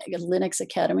Academy,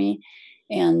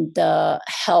 and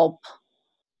help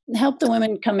the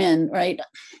women come in, right,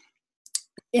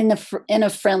 in a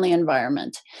friendly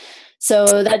environment.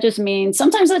 So that just means,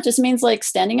 sometimes that just means like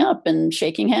standing up and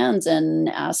shaking hands and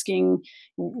asking,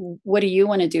 what do you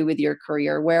want to do with your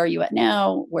career? Where are you at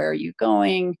now? Where are you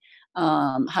going?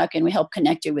 How can we help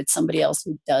connect you with somebody else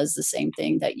who does the same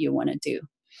thing that you want to do?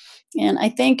 And I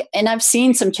think, and I've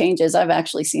seen some changes. I've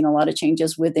actually seen a lot of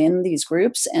changes within these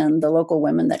groups and the local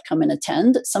women that come and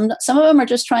attend. Some of them are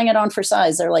just trying it on for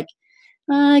size. They're like,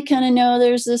 I kind of know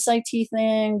there's this IT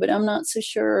thing, but I'm not so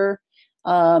sure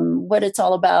what it's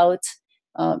all about.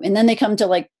 And then they come to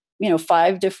like,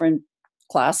 5 different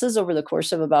classes over the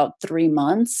course of about 3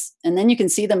 months. And then you can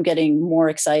see them getting more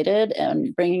excited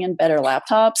and bringing in better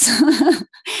laptops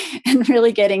and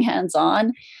really getting hands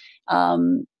on.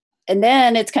 Um, and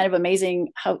then it's kind of amazing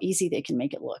how easy they can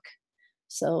make it look.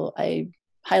 So I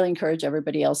highly encourage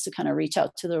everybody else to kind of reach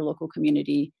out to their local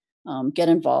community, get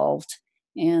involved,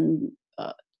 and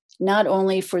not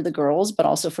only for the girls, but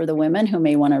also for the women who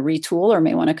may want to retool or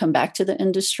may want to come back to the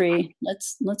industry.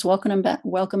 Let's welcome them back.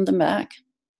 Welcome them back.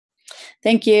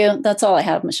 Thank you. That's all I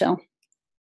have, Michelle.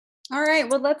 All right,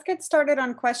 well, let's get started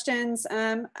on questions.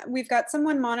 We've got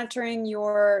someone monitoring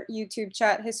your YouTube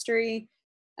chat history,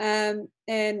 and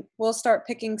we'll start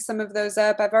picking some of those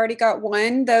up. I've already got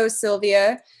one, though,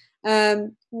 Silvia.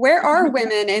 Where are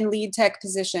women in lead tech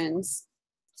positions?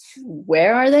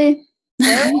 Where are they?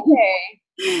 Where are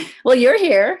they? Well, you're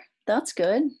here. That's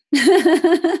good.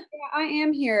 Yeah, I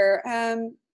am here.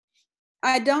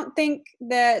 I don't think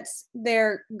that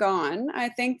they're gone. I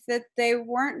think that they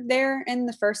weren't there in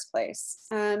the first place.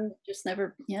 Just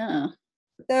never, yeah.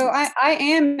 So I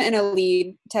am in a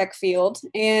lead tech field,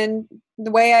 and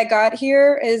the way I got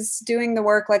here is doing the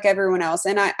work like everyone else.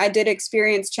 And I did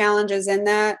experience challenges in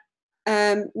that.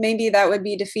 Maybe that would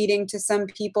be defeating to some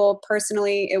people.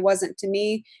 Personally, it wasn't to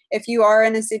me. If you are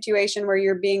in a situation where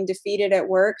you're being defeated at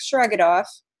work, shrug it off,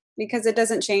 because it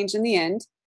doesn't change in the end.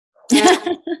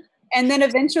 And then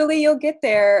eventually you'll get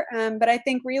there. But I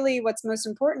think really what's most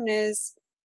important is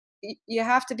you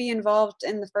have to be involved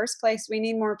in the first place. We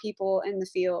need more people in the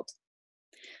field.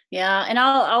 Yeah, and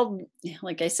I'll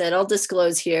like I said, I'll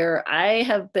disclose here. I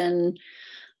have been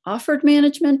offered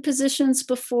management positions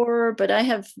before, but I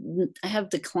have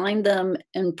declined them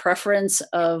in preference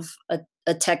of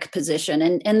a tech position.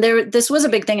 And this was a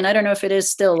big thing, and I don't know if it is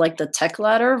still, like the tech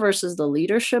ladder versus the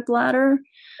leadership ladder.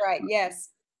 Right. Yes.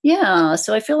 Yeah,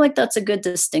 so I feel like that's a good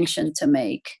distinction to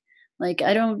make. Like,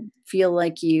 I don't feel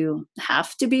like you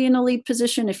have to be in a lead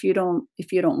position if you don't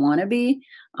want to be.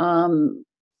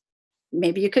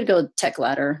 Maybe you could go tech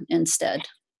ladder instead.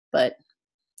 But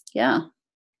yeah.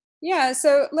 Yeah,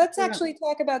 so let's actually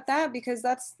talk about that, because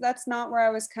that's not where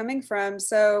I was coming from.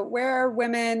 So where are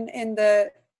women in the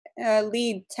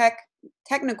lead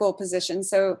technical position?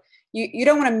 So you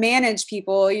don't want to manage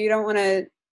people, you don't want to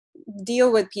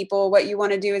deal with people. What you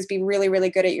want to do is be really, really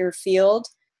good at your field.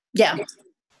 Yeah.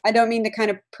 I don't mean to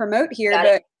kind of promote here,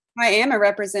 but I am a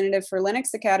representative for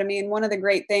Linux Academy. And one of the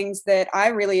great things that I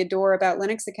really adore about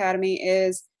Linux Academy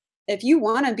is if you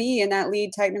want to be in that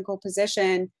lead technical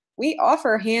position, we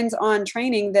offer hands-on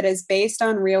training that is based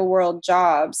on real-world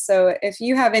jobs. So if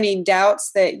you have any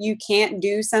doubts that you can't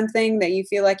do something that you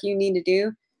feel like you need to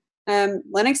do,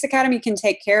 Linux Academy can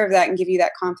take care of that and give you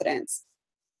that confidence.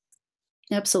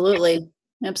 Absolutely.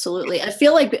 Absolutely. I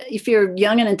feel like if you're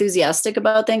young and enthusiastic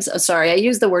about things, sorry, I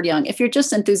use the word young. If you're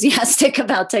just enthusiastic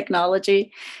about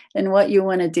technology and what you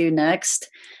want to do next,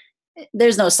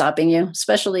 there's no stopping you,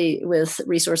 especially with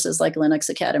resources like Linux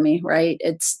Academy, right?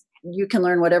 You can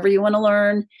learn whatever you want to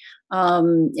learn,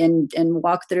 and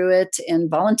walk through it and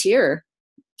volunteer.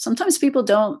 Sometimes people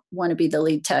don't want to be the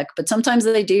lead tech, but sometimes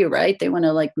they do, right? They want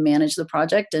to like manage the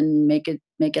project and make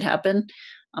it happen.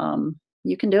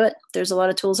 You can do it. There's a lot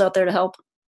of tools out there to help.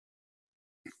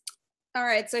 All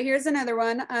right, so here's another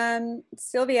one.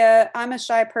 Silvia, I'm a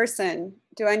shy person.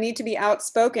 Do I need to be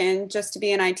outspoken just to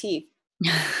be in IT?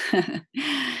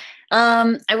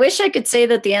 I wish I could say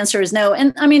that the answer is no.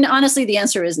 And I mean, honestly, the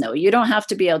answer is no. You don't have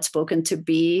to be outspoken to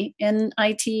be in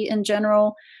IT in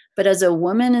general. But as a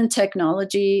woman in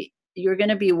technology, you're going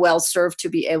to be well served to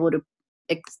be able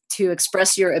to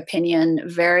express your opinion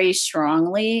very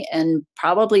strongly and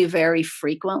probably very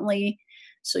frequently.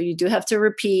 So you do have to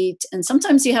repeat, and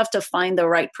sometimes you have to find the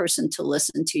right person to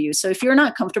listen to you. So if you're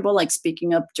not comfortable like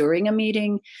speaking up during a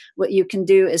meeting, what you can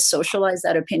do is socialize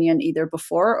that opinion either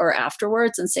before or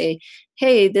afterwards and say,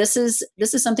 hey, this is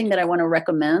something that I want to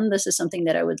recommend. This is something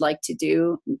that I would like to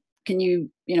do. Can you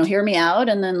hear me out,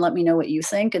 and then let me know what you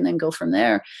think, and then go from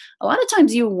there. A lot of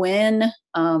times you win.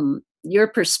 Your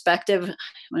perspective,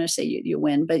 when I say you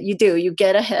win, but you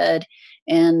get ahead,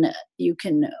 and you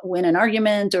can win an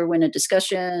argument or win a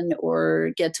discussion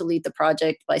or get to lead the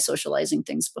project by socializing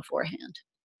things beforehand.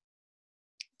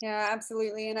 Yeah,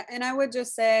 absolutely. And I would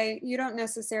just say you don't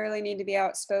necessarily need to be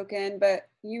outspoken, but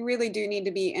you really do need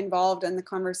to be involved in the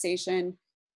conversation.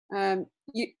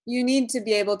 You need to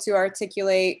be able to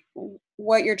articulate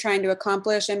what you're trying to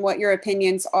accomplish and what your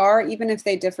opinions are, even if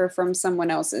they differ from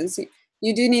someone else's.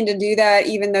 You do need to do that,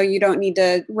 even though you don't need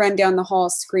to run down the hall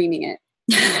screaming it.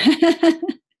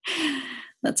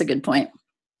 That's a good point.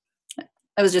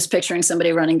 I was just picturing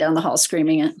somebody running down the hall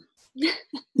screaming it. Yeah.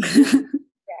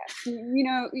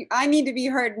 I need to be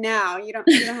heard now. You don't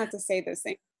have to say those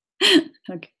things.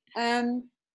 Okay.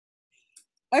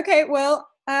 Okay, well,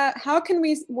 how can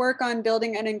we work on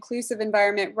building an inclusive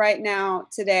environment right now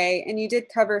today? And you did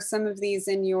cover some of these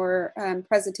in your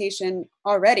presentation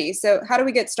already. So how do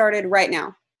we get started right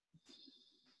now?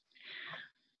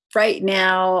 Right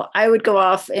now, I would go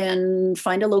off and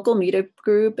find a local meetup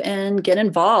group and get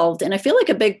involved. And I feel like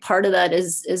a big part of that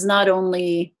is not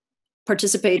only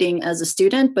participating as a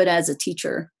student, but as a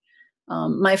teacher.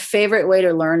 My favorite way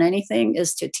to learn anything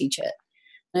is to teach it.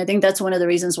 And I think that's one of the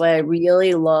reasons why I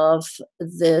really love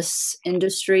this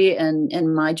industry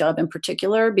and my job in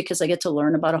particular, because I get to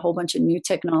learn about a whole bunch of new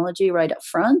technology right up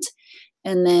front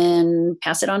and then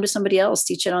pass it on to somebody else,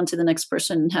 teach it on to the next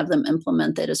person, and have them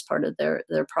implement it as part of their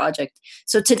project.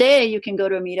 So today you can go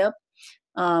to a meetup.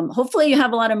 Hopefully you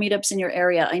have a lot of meetups in your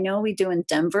area. I know we do in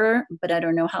Denver, but I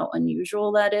don't know how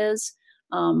unusual that is.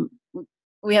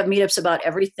 We have meetups about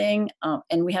everything,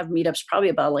 and we have meetups probably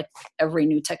about like every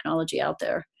new technology out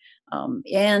there.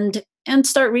 And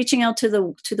start reaching out to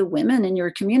the women in your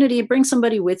community. Bring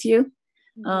somebody with you,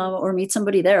 or meet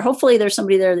somebody there. Hopefully there's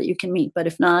somebody there that you can meet, but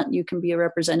if not, you can be a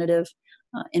representative,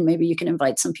 and maybe you can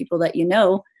invite some people that you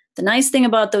know. The nice thing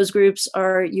about those groups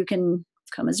are you can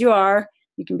come as you are.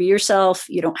 You can be yourself.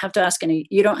 You don't have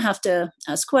to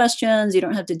ask questions. You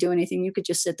don't have to do anything. You could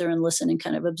just sit there and listen and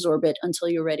kind of absorb it until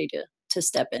you're ready to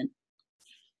step in.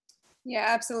 Yeah,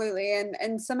 absolutely.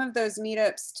 And some of those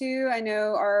meetups too, I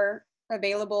know are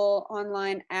available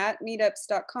online at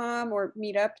meetups.com or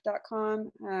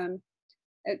meetup.com.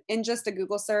 In just a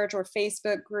Google search, or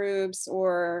Facebook groups,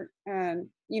 or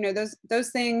those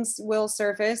things will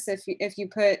surface if you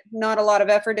put not a lot of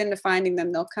effort into finding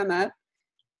them. They'll come up.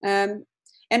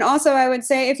 And also, I would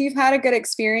say if you've had a good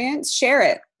experience, share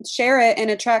it, and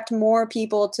attract more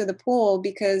people to the pool,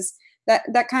 because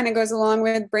that kind of goes along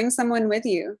with bring someone with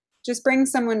you. Just bring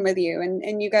someone with you,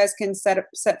 and you guys can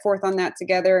set forth on that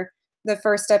together. The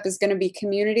first step is going to be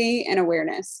community and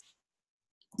awareness.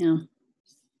 Yeah.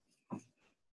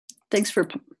 Thanks for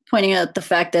pointing out the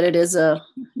fact that it is an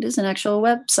actual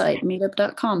website,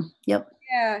 meetup.com. Yep.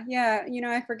 Yeah.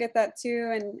 I forget that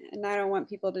too. And I don't want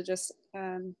people to just,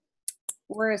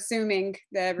 we're assuming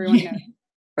that everyone knows.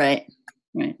 Right.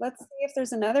 Let's see if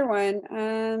there's another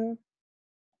one.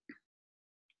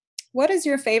 What is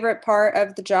your favorite part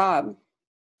of the job?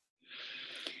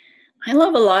 I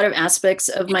love a lot of aspects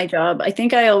of my job. I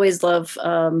think I always love,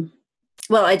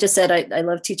 well, I just said I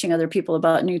love teaching other people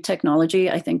about new technology.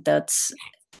 I think that's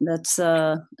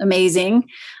amazing.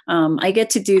 I get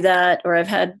to do that, or I've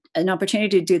had an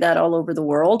opportunity to do that all over the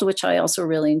world, which I also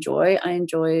really enjoy. I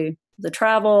enjoy the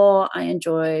travel. I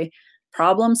enjoy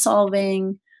problem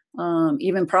solving,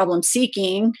 even problem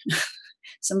seeking.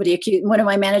 One of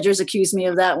my managers accused me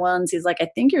of that once. He's like, I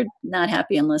think you're not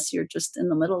happy unless you're just in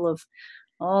the middle of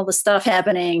all the stuff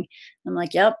happening. I'm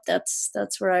like, yep, that's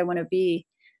where I want to be.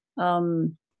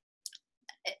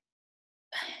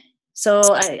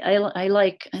 So I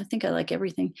think I like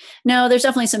everything. No, there's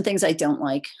definitely some things I don't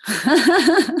like,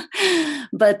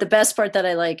 but the best part that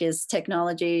I like is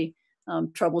technology,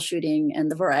 troubleshooting,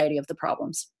 and the variety of the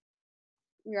problems.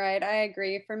 Right, I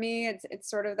agree. For me, it's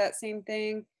sort of that same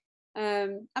thing.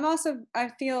 I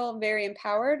feel very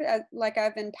empowered, like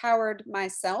I've empowered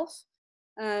myself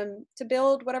to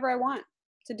build whatever I want,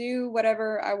 to do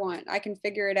whatever I want. I can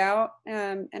figure it out.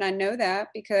 And I know that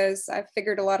because I've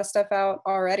figured a lot of stuff out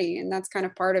already. And that's kind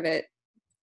of part of it.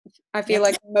 I feel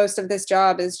like most of this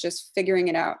job is just figuring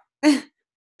it out.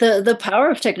 The power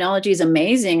of technology is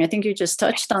amazing. I think you just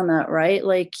touched on that, right?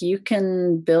 Like you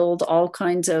can build all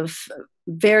kinds of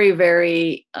very,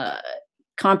 very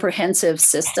comprehensive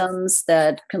systems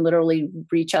that can literally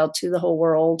reach out to the whole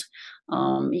world.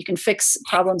 You can fix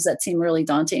problems that seem really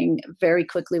daunting very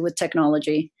quickly with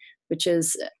technology, which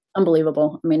is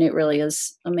unbelievable. I mean, it really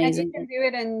is amazing. And you can do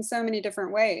it in so many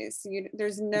different ways.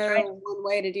 There's no one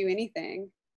way to do anything.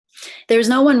 There's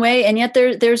no one way, and yet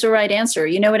there's a right answer.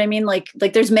 You know what I mean? Like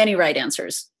there's many right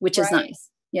answers, which is nice.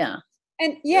 Yeah.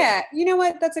 And yeah, you know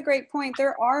what? That's a great point.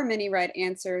 There are many right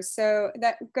answers. So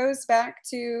that goes back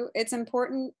to it's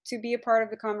important to be a part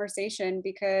of the conversation,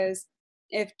 because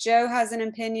if Joe has an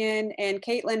opinion and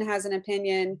Caitlin has an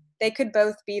opinion, they could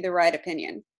both be the right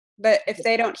opinion. But if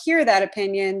they don't hear that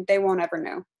opinion, they won't ever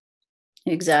know.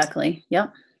 Exactly.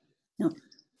 Yep.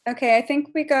 Okay, I think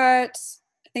we've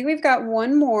got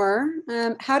one more.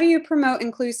 How do you promote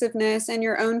inclusiveness in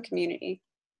your own community?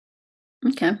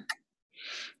 Okay.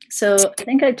 So I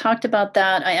think I talked about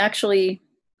that. I actually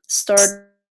started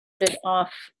started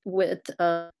off with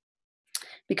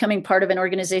becoming part of an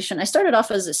organization. I started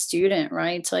off as a student,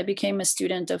 right? So I became a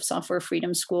student of Software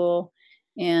Freedom School,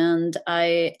 and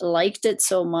I liked it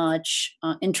so much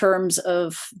in terms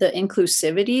of the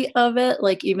inclusivity of it.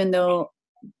 Like, even though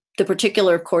the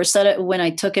particular course when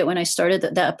I started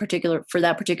that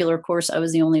particular course, I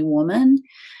was the only woman,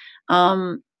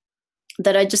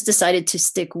 that I just decided to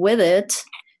stick with it.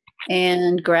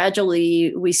 And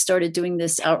gradually we started doing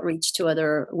this outreach to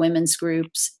other women's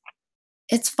groups.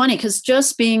 It's funny because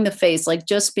just being the face, like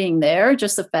just being there,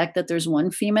 just the fact that there's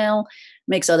one female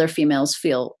makes other females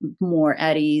feel more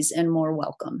at ease and more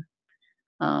welcome.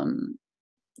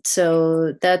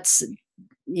 So that's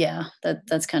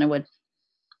kind of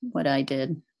what I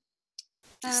did.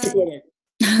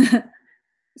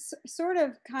 Sort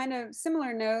of kind of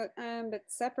similar note, but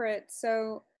separate.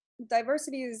 So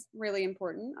diversity is really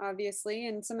important, obviously.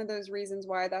 And some of those reasons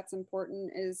why that's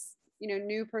important is,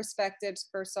 new perspectives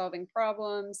for solving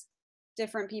problems.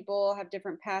 Different people have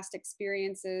different past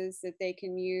experiences that they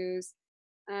can use.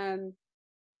 And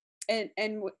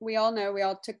we all know, we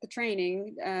all took the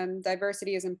training.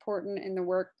 Diversity is important in the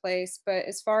workplace, but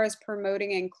as far as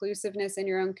promoting inclusiveness in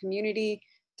your own community,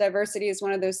 diversity is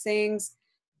one of those things.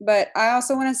 But I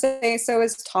also want to say, so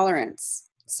is tolerance.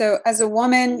 So as a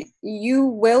woman, you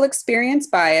will experience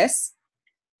bias,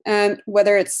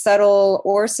 whether it's subtle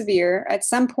or severe at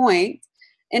some point.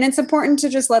 And it's important to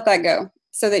just let that go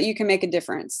so that you can make a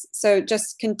difference. So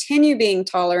just continue being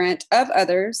tolerant of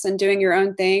others and doing your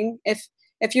own thing.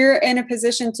 If you're in a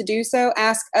position to do so,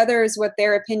 ask others what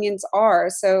their opinions are.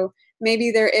 So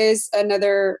maybe there is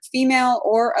another female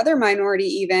or other minority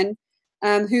even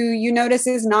who you notice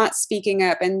is not speaking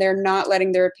up and they're not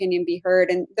letting their opinion be heard.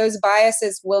 And those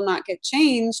biases will not get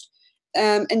changed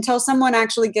until someone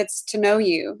actually gets to know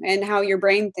you and how your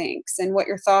brain thinks and what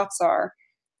your thoughts are.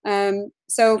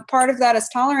 So part of that is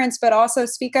tolerance, but also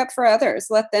speak up for others.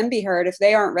 Let them be heard if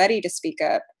they aren't ready to speak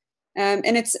up. And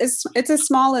it's as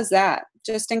small as that.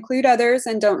 Just include others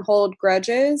and don't hold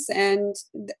grudges. And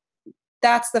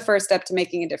that's the first step to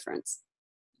making a difference.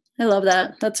 I love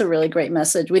that. That's a really great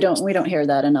message. We don't hear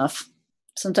that enough.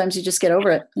 Sometimes you just get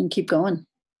over it and keep going.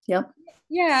 Yep.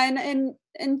 Yeah.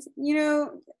 And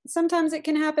sometimes it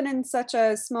can happen in such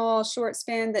a small, short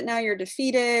span that now you're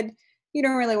defeated. You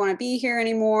don't really want to be here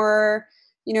anymore.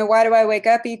 Why do I wake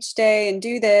up each day and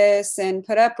do this and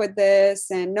put up with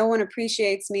this and no one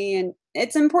appreciates me? And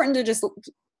it's important to just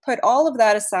put all of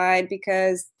that aside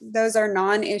because those are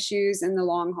non-issues in the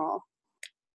long haul.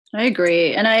 I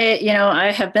agree. And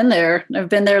I have been there. I've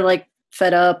been there, like,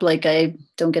 fed up, like, I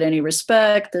don't get any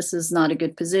respect. This is not a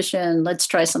good position. Let's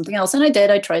try something else. And I did.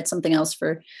 I tried something else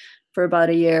for about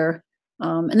a year.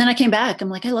 And then I came back. I'm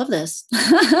like, I love this.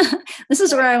 This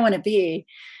is where I want to be.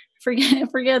 Forget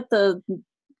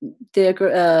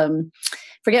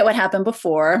forget what happened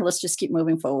before. Let's just keep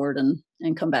moving forward and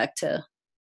come back to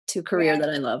career that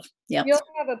I love. Yeah. You'll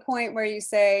have a point where you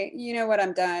say, you know what,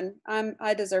 I'm done.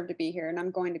 I deserve to be here and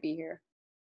I'm going to be here.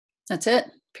 That's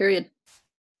it. Period.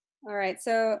 All right.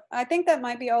 So I think that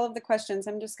might be all of the questions.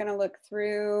 I'm just going to look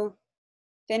through.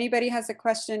 If anybody has a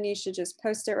question, you should just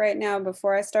post it right now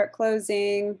before I start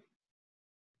closing.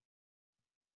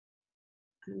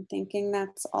 I'm thinking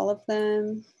that's all of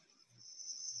them.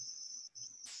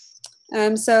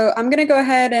 So I'm going to go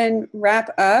ahead and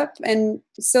wrap up. And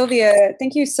Silvia,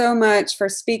 thank you so much for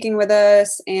speaking with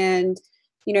us and,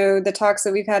 the talks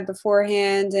that we've had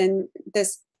beforehand and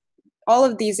all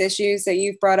of these issues that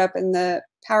you've brought up in the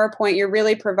PowerPoint. You're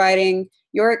really providing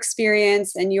your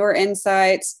experience and your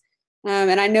insights.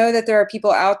 And I know that there are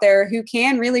people out there who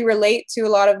can really relate to a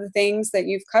lot of the things that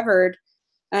you've covered.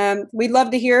 We'd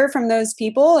love to hear from those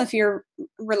people. If you're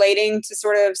relating to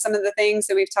sort of some of the things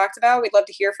that we've talked about, we'd love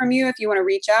to hear from you. If you want to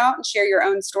reach out and share your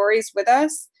own stories with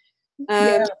us.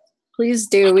 Yeah, please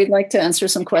do. We'd like to answer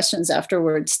some questions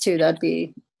afterwards too. That'd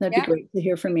be great to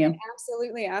hear from you.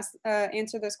 Absolutely.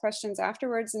 Answer those questions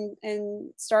afterwards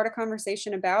and start a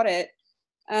conversation about it.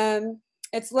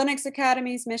 It's Linux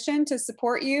Academy's mission to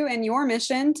support you in your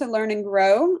mission to learn and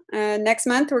grow. Next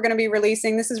month, we're going to be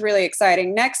releasing, this is really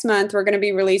exciting. Next month, we're going to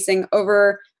be releasing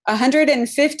over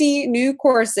 150 new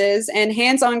courses and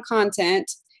hands-on content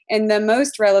in the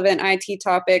most relevant IT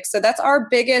topics. So that's our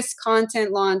biggest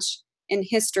content launch in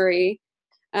history.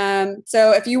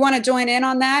 So if you want to join in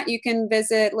on that, you can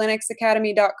visit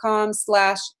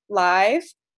linuxacademy.com/live.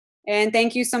 And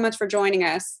thank you so much for joining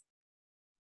us.